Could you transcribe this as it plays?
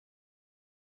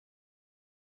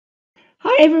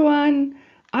Hi everyone,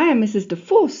 I am Mrs.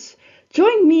 DeForce.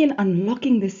 Join me in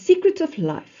unlocking the secrets of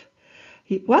life.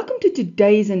 Welcome to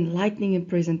today's enlightening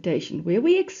presentation where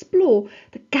we explore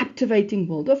the captivating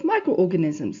world of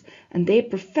microorganisms and their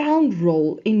profound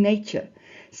role in nature.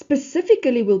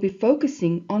 Specifically, we'll be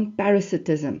focusing on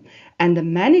parasitism and the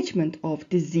management of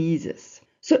diseases.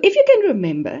 So if you can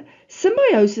remember,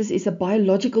 symbiosis is a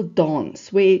biological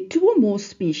dance where two or more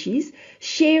species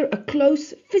share a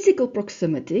close physical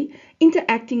proximity,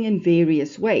 interacting in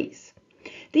various ways.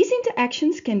 These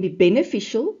interactions can be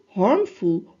beneficial,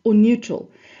 harmful, or neutral,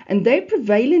 and they're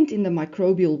prevalent in the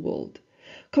microbial world.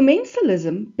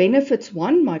 Commensalism benefits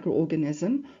one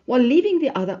microorganism while leaving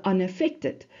the other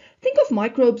unaffected. Think of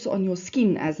microbes on your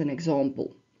skin as an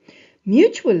example.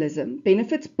 Mutualism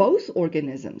benefits both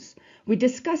organisms. We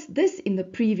discussed this in the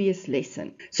previous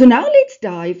lesson. So now let's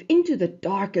dive into the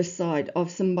darker side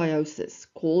of symbiosis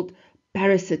called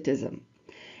parasitism.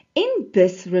 In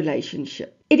this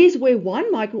relationship, it is where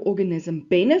one microorganism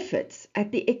benefits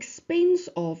at the expense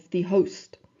of the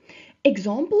host.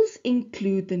 Examples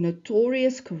include the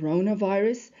notorious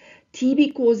coronavirus,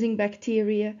 TB-causing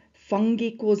bacteria, fungi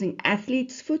causing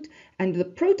athlete's foot, and the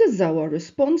protozoa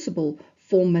responsible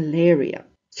for malaria.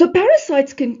 So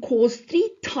parasites can cause three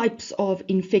types of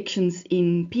infections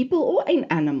in people or in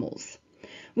animals.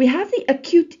 We have the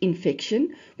acute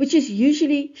infection, which is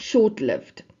usually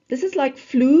short-lived. This is like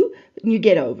flu, and you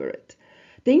get over it.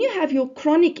 Then you have your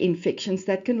chronic infections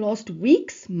that can last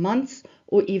weeks, months,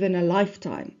 or even a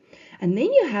lifetime. And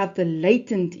then you have the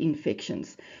latent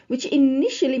infections, which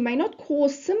initially may not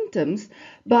cause symptoms,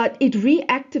 but it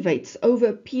reactivates over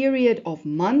a period of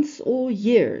months or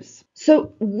years.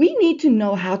 So we need to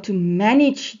know how to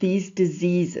manage these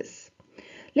diseases.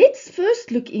 Let's first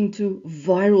look into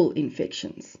viral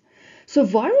infections. So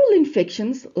viral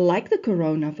infections, like the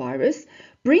coronavirus,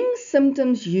 bring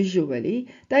symptoms usually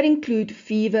that include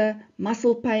fever,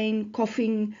 muscle pain,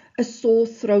 coughing, a sore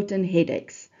throat, and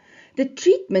headaches. The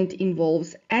treatment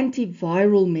involves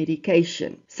antiviral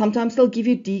medication. Sometimes they'll give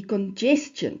you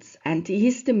decongestants,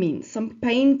 antihistamines, some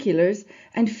painkillers,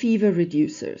 and fever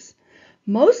reducers.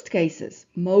 Most cases,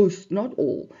 not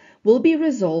all, will be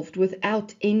resolved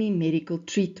without any medical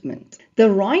treatment. The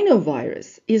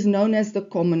rhinovirus is known as the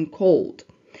common cold.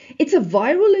 It's a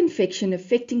viral infection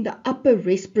affecting the upper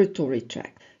respiratory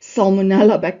tract.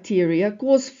 Salmonella bacteria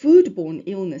cause foodborne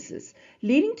illnesses,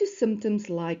 leading to symptoms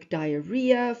like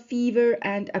diarrhea, fever,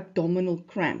 and abdominal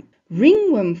cramp.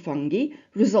 Ringworm fungi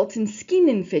results in skin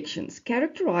infections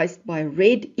characterized by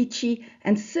red, itchy,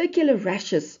 and circular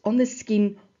rashes on the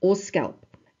skin or scalp.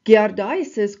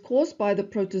 Giardiasis caused by the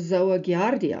protozoa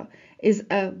Giardia is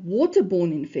a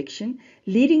waterborne infection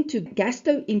leading to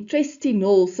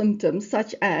gastrointestinal symptoms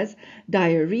such as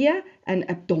diarrhea and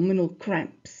abdominal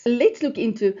cramps. Let's look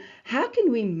into how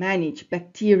can we manage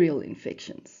bacterial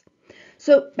infections.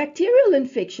 So bacterial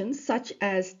infections such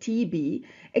as TB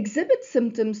exhibit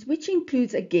symptoms which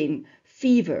includes again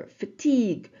fever,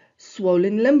 fatigue,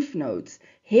 swollen lymph nodes,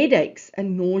 headaches,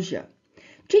 and nausea.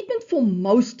 Treatment for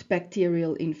most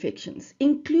bacterial infections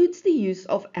includes the use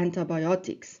of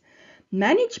antibiotics.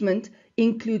 Management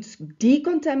includes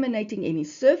decontaminating any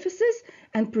surfaces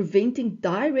and preventing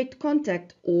direct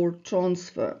contact or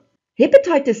transfer.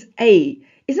 Hepatitis A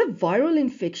is a viral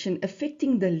infection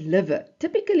affecting the liver,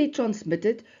 typically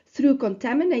transmitted through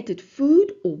contaminated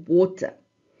food or water.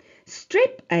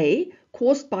 Strep A,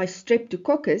 caused by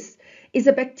Streptococcus, is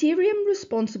a bacterium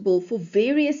responsible for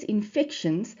various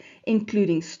infections,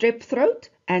 including strep throat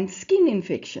and skin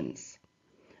infections.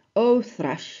 Oh,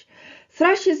 thrush.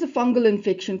 Thrush is a fungal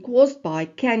infection caused by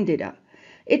Candida.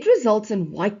 It results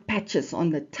in white patches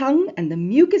on the tongue and the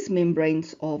mucous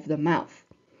membranes of the mouth.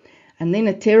 And then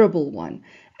a terrible one,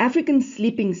 African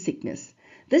sleeping sickness.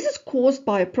 This is caused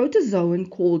by a protozoan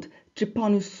called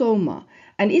Trypanosoma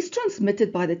and is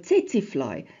transmitted by the tsetse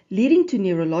fly, leading to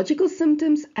neurological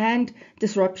symptoms and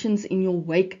disruptions in your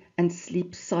wake and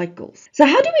sleep cycles. So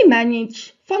how do we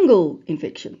manage fungal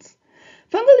infections?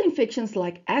 Fungal infections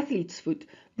like athlete's foot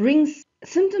brings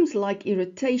symptoms like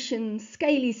irritation,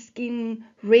 scaly skin,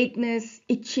 redness,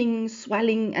 itching,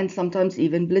 swelling, and sometimes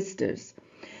even blisters.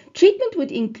 Treatment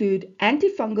would include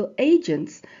antifungal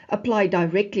agents applied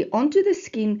directly onto the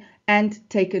skin and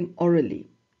taken orally.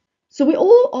 So we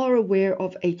all are aware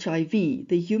of HIV,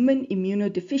 the human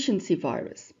immunodeficiency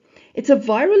virus. It's a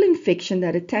viral infection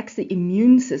that attacks the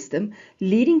immune system,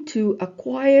 leading to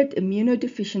acquired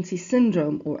immunodeficiency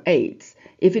syndrome or AIDS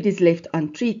if it is left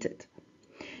untreated.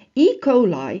 E.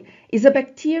 coli is a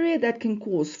bacteria that can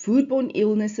cause foodborne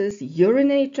illnesses,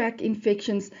 urinary tract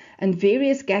infections, and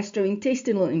various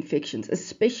gastrointestinal infections,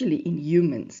 especially in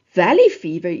humans. Valley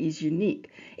fever is unique.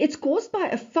 It's caused by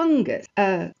a fungus,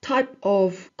 a type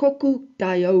of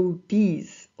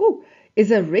coccidioides.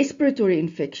 Is a respiratory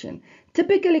infection,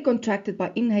 typically contracted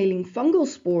by inhaling fungal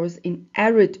spores in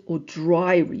arid or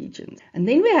dry regions. And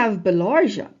then we have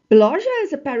bilharzia. Bilharzia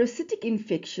is a parasitic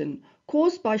infection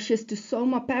caused by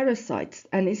schistosoma parasites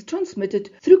and is transmitted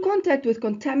through contact with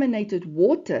contaminated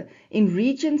water in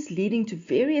regions, leading to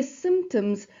various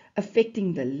symptoms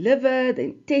affecting the liver, the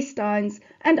intestines,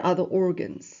 and other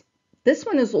organs. This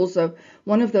one is also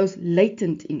one of those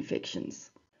latent infections.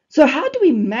 So how do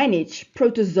we manage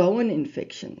protozoan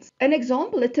infections? A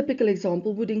typical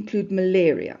example would include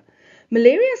malaria.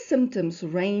 Malaria symptoms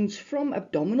range from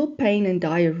abdominal pain and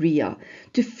diarrhea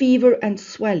to fever and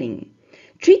swelling.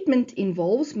 Treatment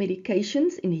involves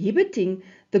medications inhibiting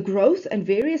the growth and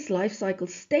various life cycle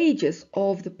stages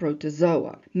of the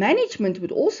protozoa. Management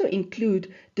would also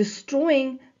include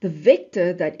destroying the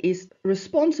vector that is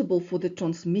responsible for the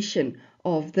transmission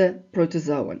of the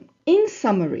protozoan. In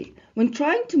summary, when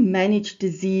trying to manage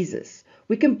diseases,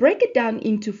 we can break it down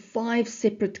into 5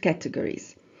 separate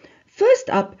categories. First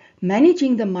up,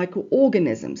 managing the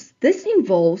microorganisms. This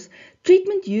involves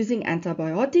treatment using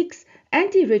antibiotics,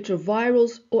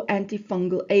 antiretrovirals, or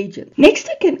antifungal agents. Next,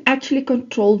 we can actually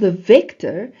control the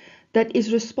vector that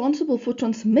is responsible for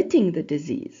transmitting the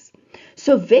disease.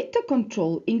 So vector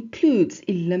control includes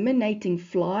eliminating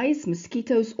flies,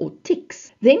 mosquitoes, or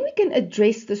ticks. Then we can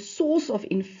address the source of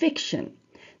infection.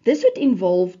 This would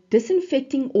involve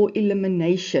disinfecting or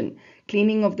elimination,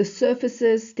 cleaning of the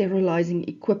surfaces, sterilizing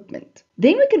equipment.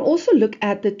 Then we can also look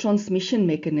at the transmission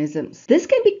mechanisms. This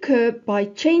can be curbed by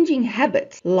changing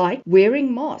habits like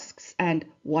wearing masks and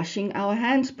washing our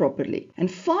hands properly.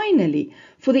 And finally,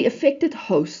 for the affected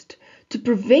host, to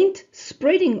prevent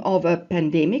spreading of a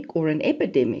pandemic or an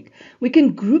epidemic, we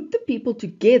can group the people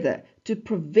together to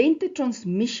prevent the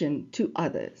transmission to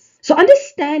others. So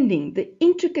understanding the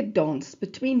intricate dance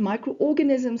between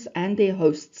microorganisms and their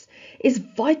hosts is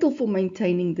vital for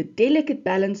maintaining the delicate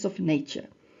balance of nature.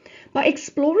 By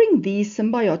exploring these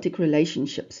symbiotic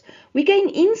relationships, we gain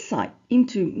insight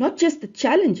into not just the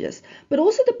challenges, but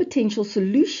also the potential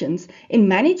solutions in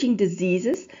managing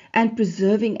diseases and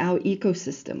preserving our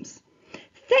ecosystems.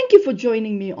 Thank you for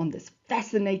joining me on this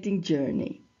fascinating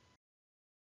journey.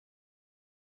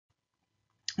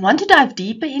 Want to dive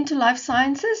deeper into life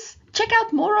sciences? Check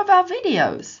out more of our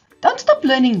videos. Don't stop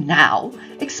learning now.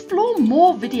 Explore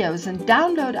more videos and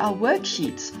download our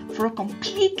worksheets for a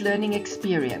complete learning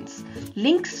experience.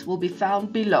 Links will be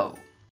found below.